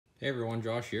Hey everyone,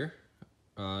 Josh here.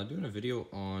 Doing a video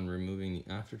on removing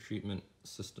the after treatment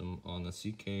system on the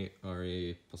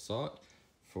CKRA Passat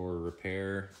for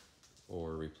repair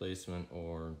or replacement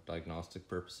or diagnostic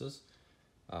purposes.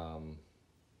 So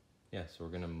we're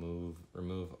going to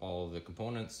remove all of the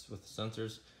components with the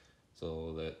sensors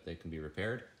so that they can be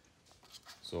repaired.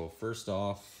 So first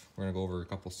off, we're going to go over a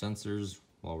couple sensors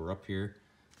while we're up here.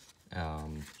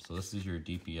 So this is your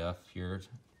Dpf here.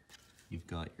 You've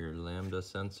got your lambda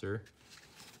sensor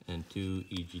and two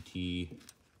Egt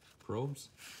probes.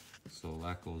 So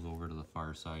that goes over to the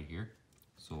far side here.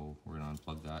 So we're going to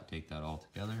unplug that, take that all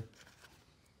together.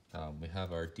 We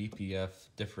have our Dpf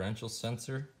Differential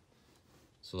Sensor.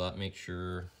 So that makes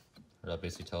sure, or that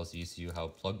basically tells the ECU how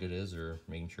plugged it is or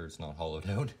making sure it's not hollowed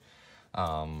out.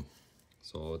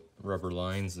 So rubber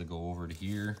lines that go over to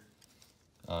here.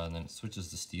 And then it switches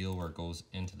to steel where it goes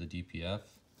into the Dpf.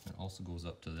 It also goes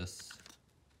up to this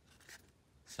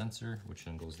sensor, which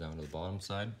then goes down to the bottom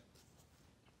side.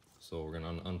 So we're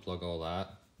going to unplug all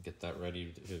that, get that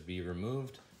ready to be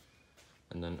removed.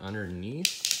 And then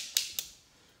underneath,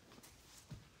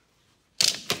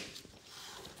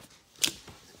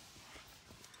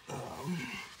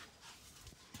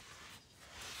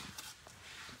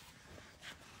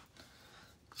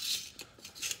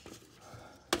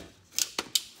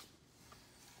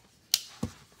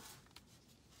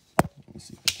 let me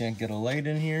see if I can't get a light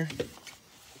in here.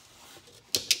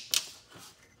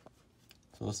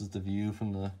 So this is the view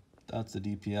from that's the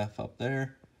Dpf up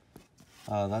there.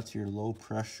 That's your low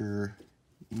pressure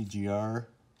EGR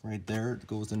right there. It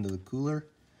goes into the cooler.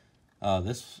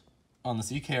 This on the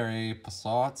CKRA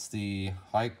Passats, the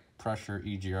high pressure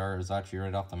EGR is actually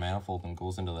right off the manifold and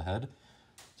goes into the head.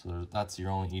 So that's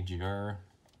your only EGR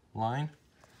line.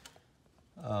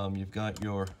 You've got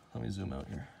your, let me zoom out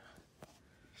here.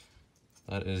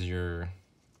 That is your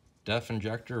def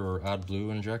injector or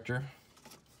AdBlue injector,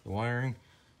 the wiring.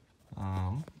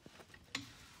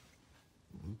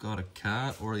 We've got a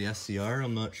cat or the SCR,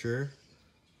 I'm not sure.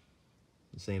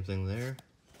 The same thing there.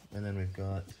 And then we've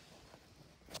got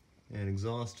an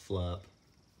exhaust flap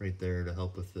right there to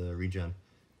help with the regen.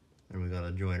 And we've got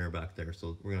a joiner back there,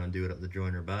 so we're going to do it at the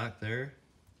joiner back there.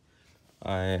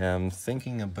 I am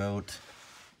thinking about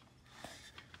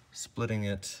splitting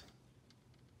it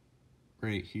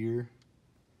right here,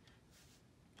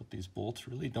 but these bolts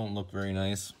really don't look very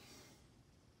nice.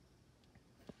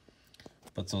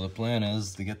 But so the plan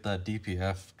is to get that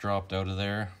Dpf dropped out of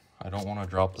there. I don't want to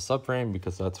drop the subframe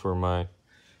because that's where my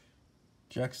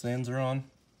jack stands are on.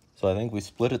 So I think we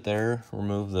split it there,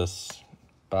 remove this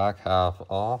back half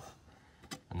off,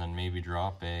 and then maybe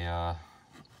drop a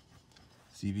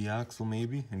CV axle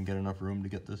maybe, and get enough room to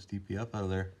get this Dpf out of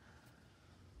there.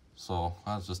 So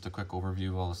that's just a quick overview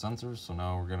of all the sensors. So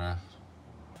now I'm gonna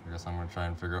try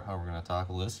and figure out how we're gonna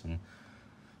tackle this and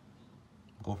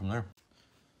go from there.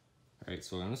 All right,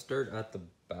 so I'm gonna start at the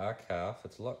back half.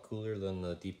 It's a lot cooler than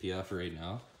the Dpf right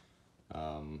now.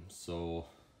 So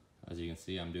as you can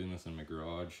see, I'm doing this in my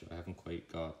garage. I haven't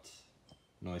quite got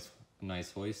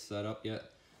nice hoist set up yet.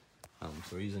 So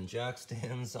we're using jack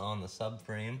stands on the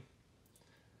subframe.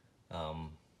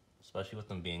 Especially with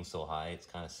them being so high, it's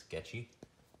kind of sketchy.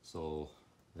 So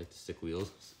I like to stick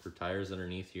wheels for tires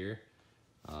underneath here.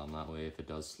 That way if it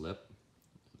does slip,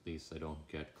 at least I don't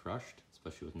get crushed,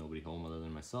 especially with nobody home other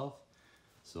than myself.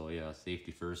 So yeah,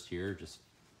 safety first here, just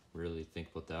really think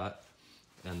about that.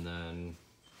 And then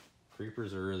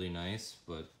creepers are really nice,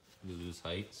 but you lose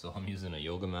height, so I'm using a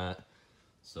yoga mat.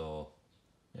 So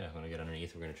yeah, when I get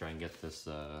underneath, we're gonna try and get this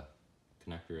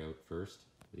connector out first,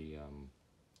 the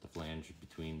flange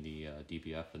between the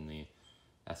Dpf and the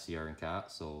SCR and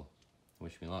cat, so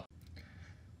wish me luck.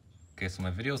 Okay, so my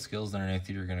video skills underneath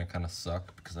here are gonna kind of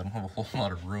suck because I don't have a whole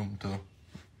lot of room to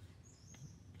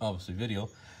obviously video.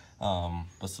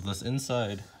 But so this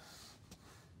inside,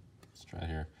 let's try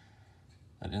here.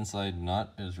 That inside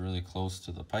nut is really close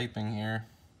to the piping here.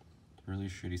 Really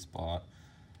shitty spot.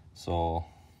 So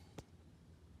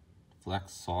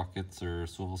flex sockets or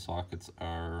swivel sockets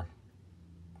are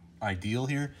ideal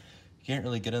here. You can't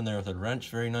really get in there with a wrench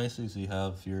very nicely, so you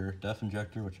have your def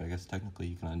injector, which I guess technically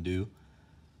you can undo.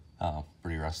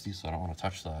 Pretty rusty, so I don't want to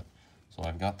touch that. So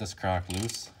I've got this crack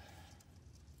loose,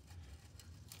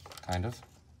 kind of.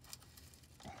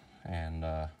 And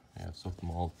yeah, soak them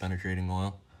all with penetrating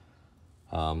oil.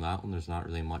 That one, there's not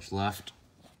really much left.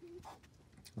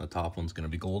 The top one's gonna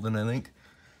be golden, I think.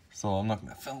 So I'm not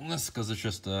gonna film this because it's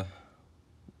just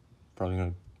probably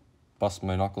gonna bust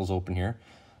my knuckles open here.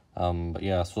 But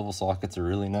yeah, swivel sockets are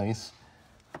really nice.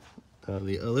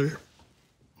 The other,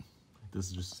 this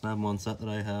is just a snap-on set that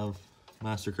I have.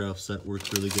 Mastercraft set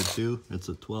works really good too. It's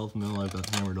a 12 mil I've got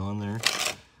hammered on there.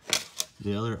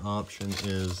 The other option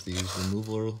is these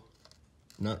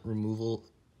nut removal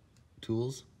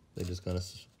tools. They just gotta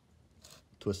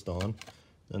twist on,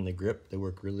 then they grip. They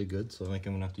work really good, so I think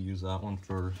I'm gonna have to use that one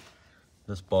for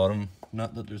this bottom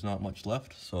nut that there's not much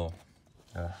left. So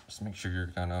just make sure you're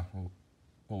kind of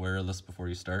aware of this before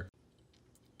you start.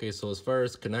 Okay, so as far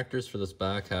as connectors for this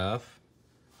back half,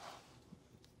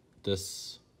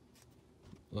 this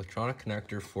electronic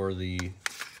connector for the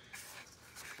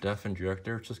def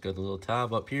injector, just got a little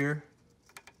tab up here,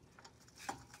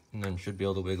 and then should be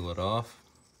able to wiggle it off.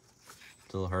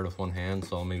 It's a little hard with one hand,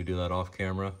 so I'll maybe do that off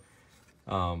camera.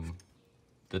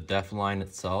 The def line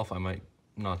itself, I might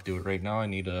not do it right now. I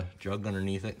need a jug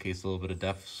underneath it in case a little bit of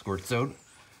def squirts out.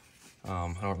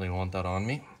 I don't really want that on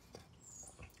me.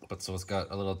 But so it's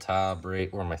got a little tab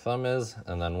right where my thumb is,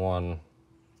 and then one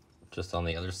just on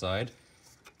the other side.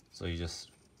 So you just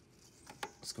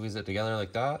squeeze it together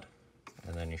like that,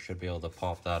 and then you should be able to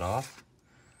pop that off.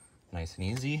 Nice and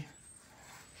easy.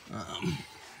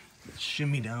 Let's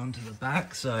shimmy down to the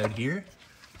back side here.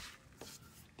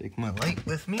 Take my light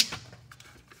with me.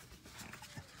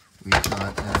 We've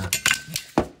got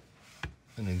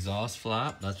an exhaust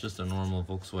flap. That's just a normal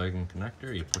Volkswagen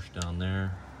connector. You push down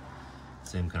there.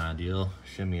 Same kind of deal.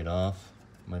 Shimmy it off.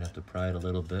 Might have to pry it a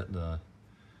little bit. The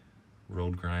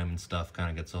road grime and stuff kind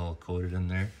of gets all coated in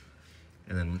there.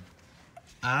 And then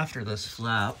after this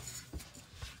flap,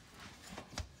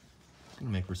 it's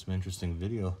gonna make for some interesting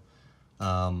video.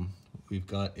 We've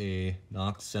got a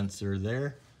Nox sensor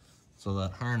there. So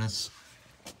that harness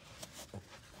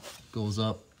goes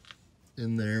up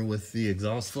in there with the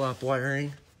exhaust flap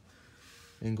wiring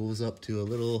and goes up to a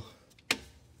little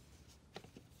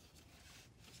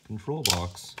control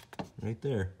box right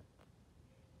there.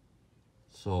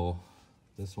 So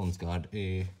this one's got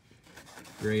a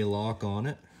gray lock on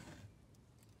it,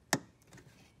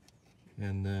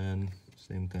 and then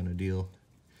same kind of deal,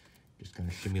 just kind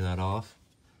of shimmy that off.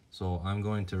 So I'm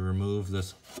going to remove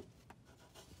this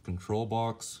control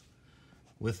box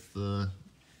with the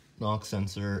Nox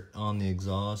sensor on the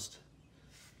exhaust.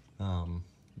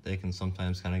 They can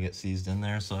sometimes kind of get seized in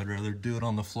there, so I'd rather do it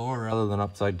on the floor rather than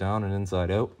upside down and inside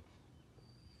out.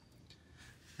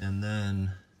 And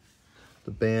then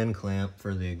the band clamp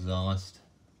for the exhaust.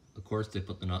 Of course, they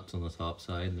put the nuts on the top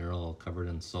side, and they're all covered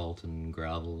in salt and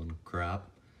gravel and crap.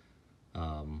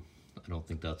 I don't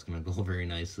think that's gonna go very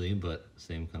nicely, but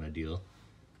same kind of deal.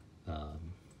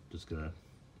 Just gonna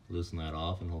loosen that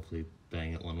off and hopefully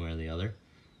bang it one way or the other.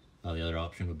 The other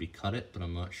option would be cut it, but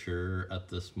I'm not sure at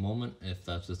this moment if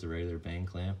that's just a regular bang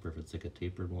clamp or if it's like a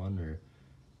tapered one or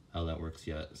how that works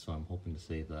yet. So I'm hoping to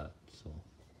save that. So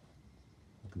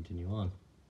I'll continue on.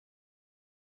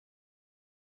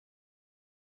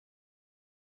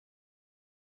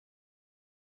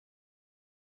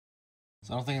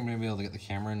 So I don't think I'm going to be able to get the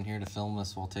camera in here to film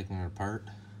this while taking it apart.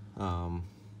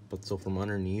 But so from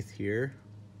underneath here,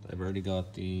 I've already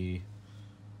got the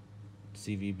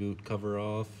CV boot cover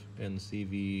off, and the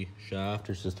CV shaft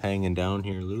is just hanging down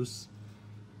here loose.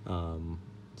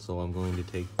 So I'm going to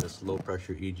take this low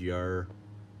pressure EGR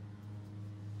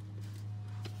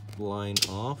line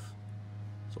off.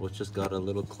 So it's just got a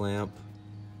little clamp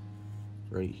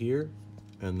right here,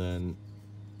 and then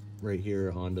right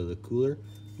here onto the cooler.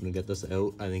 I'm gonna get this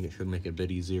out. I think it should make it a bit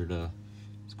easier to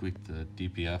squeak the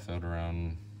DPF out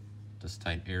around this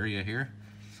tight area here.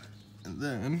 And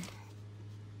then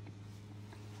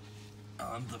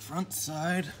on the front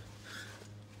side,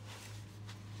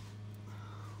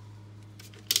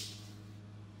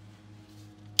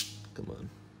 come on,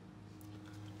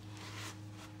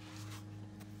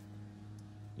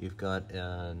 you've got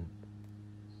an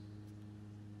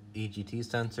Egt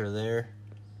sensor there.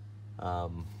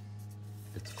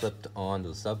 It's clipped onto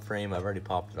the subframe. I've already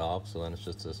popped it off, so then it's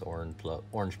just this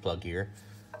orange plug here.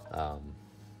 Yeah,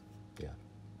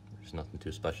 there's nothing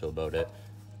too special about it.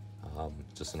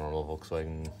 Just a normal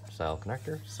Volkswagen style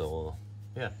connector. So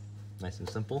yeah, nice and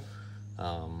simple.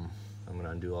 I'm gonna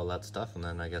undo all that stuff, and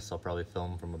then I guess I'll probably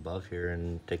film from above here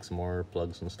and take some more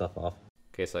plugs and stuff off.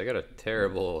 Okay, so I got a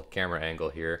terrible camera angle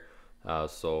here.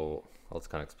 So I'll just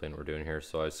kind of explain what we're doing here.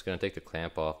 So I was going to take the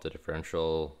clamp off the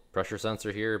differential pressure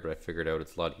sensor here, but I figured out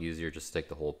it's a lot easier just to take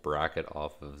the whole bracket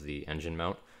off of the engine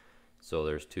mount. So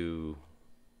there's two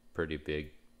pretty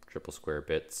big triple square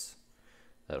bits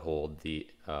that hold the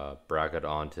bracket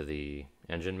onto the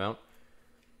engine mount.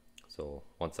 So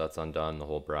once that's undone, the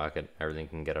whole bracket, everything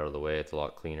can get out of the way. It's a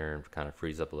lot cleaner and kind of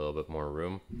frees up a little bit more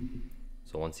room.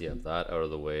 So once you have that out of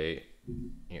the way,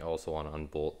 you also want to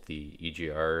unbolt the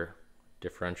EGR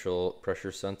differential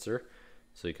pressure sensor,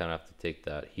 So you kind of have to take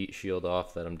that heat shield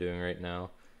off that I'm doing right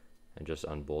now and just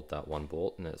unbolt that one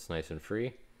bolt, and it's nice and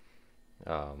free.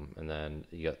 And then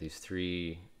you got these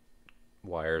 3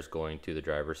 wires going to the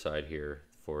driver's side here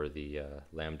for the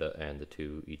lambda and the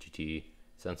 2 Egt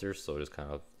sensors. So just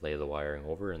kind of lay the wiring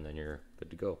over and then you're good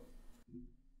to go.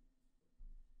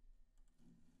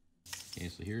 Okay,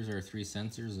 so here's our 3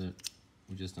 sensors that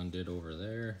we just undid over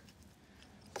there.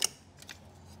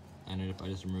 And if I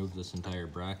just remove this entire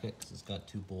bracket, because it's got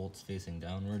 2 bolts facing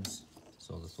downwards,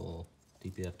 so this whole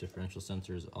Dpf differential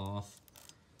sensor is off.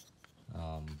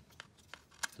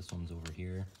 This one's over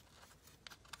here.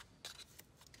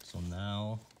 So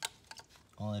now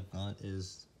all I've got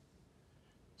is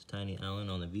this tiny Allen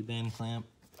on the V-band clamp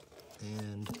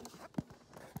and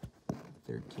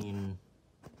 13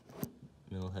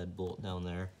 mil head bolt down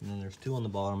there, and then there's 2 on the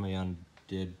bottom I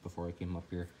undid before I came up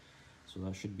here. So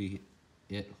that should be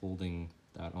it holding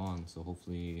that on. So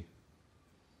hopefully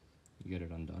you get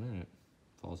it undone and it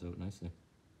falls out nicely.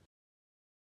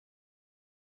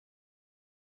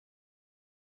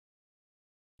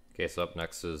 Okay, so up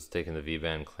next is taking the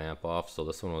V-band clamp off. So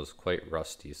this one was quite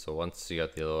rusty. So once you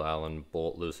got the little Allen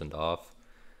bolt loosened off,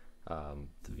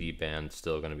 the V-band's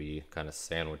still going to be kind of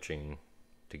sandwiching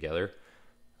together.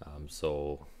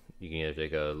 So you can either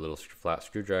take a little flat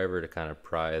screwdriver to kind of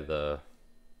pry the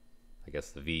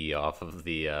V off of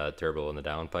the turbo in the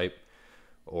downpipe,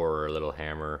 or a little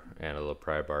hammer and a little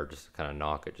pry bar just to kind of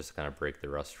knock it, just to kind of break the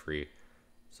rust free.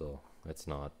 So it's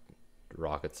not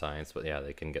rocket science, but yeah,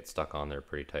 they can get stuck on there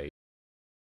pretty tight.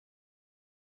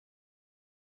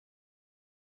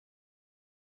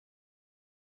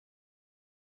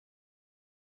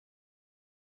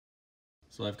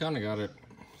 So I've kind of got it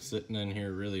sitting in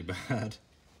here really bad.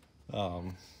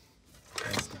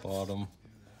 That's the bottom.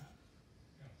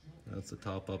 That's the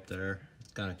top up there.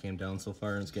 It kind of came down so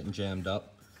far and it's getting jammed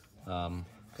up. I'm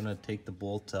gonna take the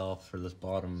bolt off for this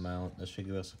bottom mount. This should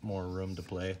give us more room to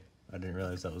play. I didn't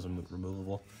realize that was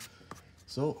removable.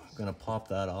 So I'm gonna pop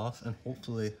that off and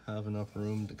hopefully have enough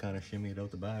room to kind of shimmy it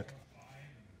out the back.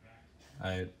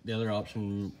 The other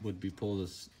option would be pull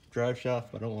this drive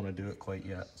shaft, but I don't want to do it quite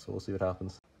yet, so we'll see what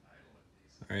happens.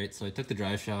 Alright, so I took the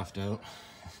drive shaft out.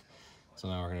 So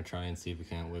now we're gonna try and see if we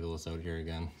can't wiggle this out here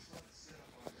again.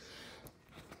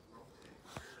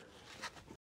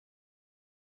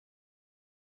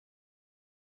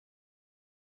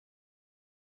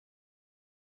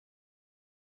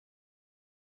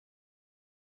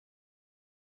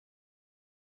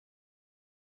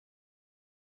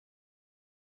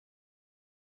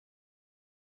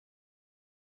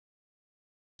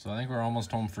 So I think we're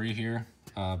almost home free here.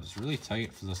 It's really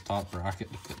tight for this top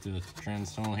bracket to fit through the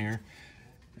trans tunnel here.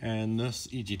 And this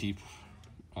Egt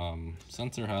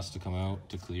sensor has to come out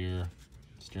to clear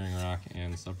steering rack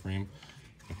and subframe.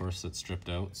 Of course it's stripped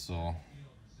out, so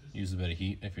use a bit of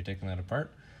heat if you're taking that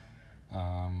apart.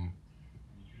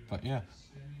 But yeah,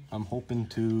 I'm hoping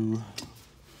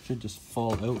should just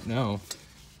fall out now.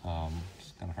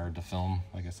 It's kind of hard to film,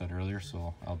 like I said earlier,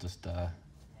 so I'll just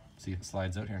see if it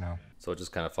slides out here now. So it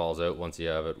just kind of falls out once you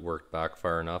have it worked back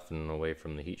far enough and away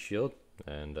from the heat shield,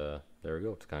 and there we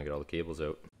go, to kind of get all the cables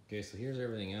out. Okay, so here's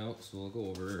everything out, so we'll go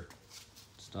over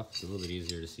stuff. It's a little bit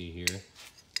easier to see here.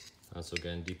 So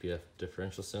again, Dpf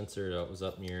differential sensor, that was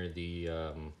up near the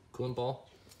coolant ball.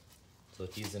 So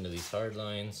it feeds into these hard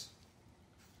lines,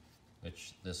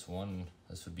 which this would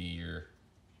be your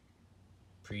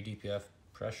pre-DPF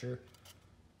pressure,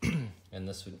 and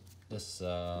this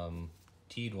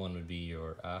teed one would be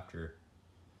your after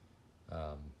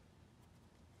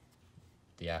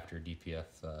the after DPF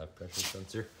pressure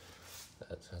sensor.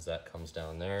 As that comes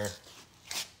down there,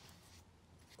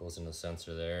 goes into the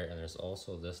sensor there, and there's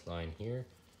also this line here,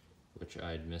 which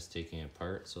I'd missed taking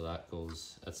apart. So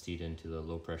that's teed into the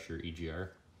low pressure EGR.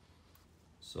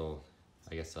 So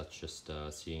I guess that's just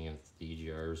seeing if the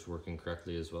EGR is working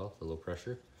correctly as well, the low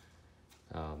pressure.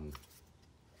 2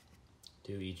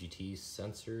 Egt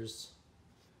sensors.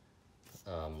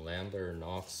 Lambda or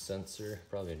Nox sensor,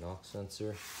 probably a Nox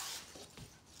sensor.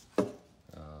 That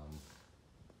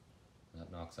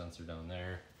Nox sensor down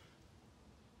there.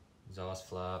 Exhaust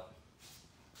flap.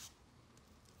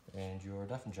 And your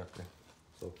DEF injector.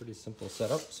 So pretty simple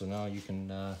setup. So now you can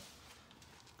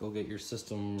go get your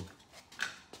system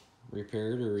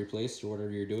repaired or replaced or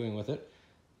whatever you're doing with it.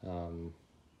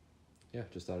 Yeah,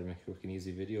 just thought I'd make a quick and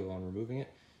easy video on removing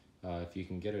it. If you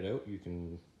can get it out, you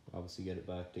can obviously get it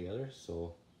back together.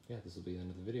 So yeah, this will be the end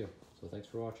of the video. So thanks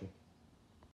for watching.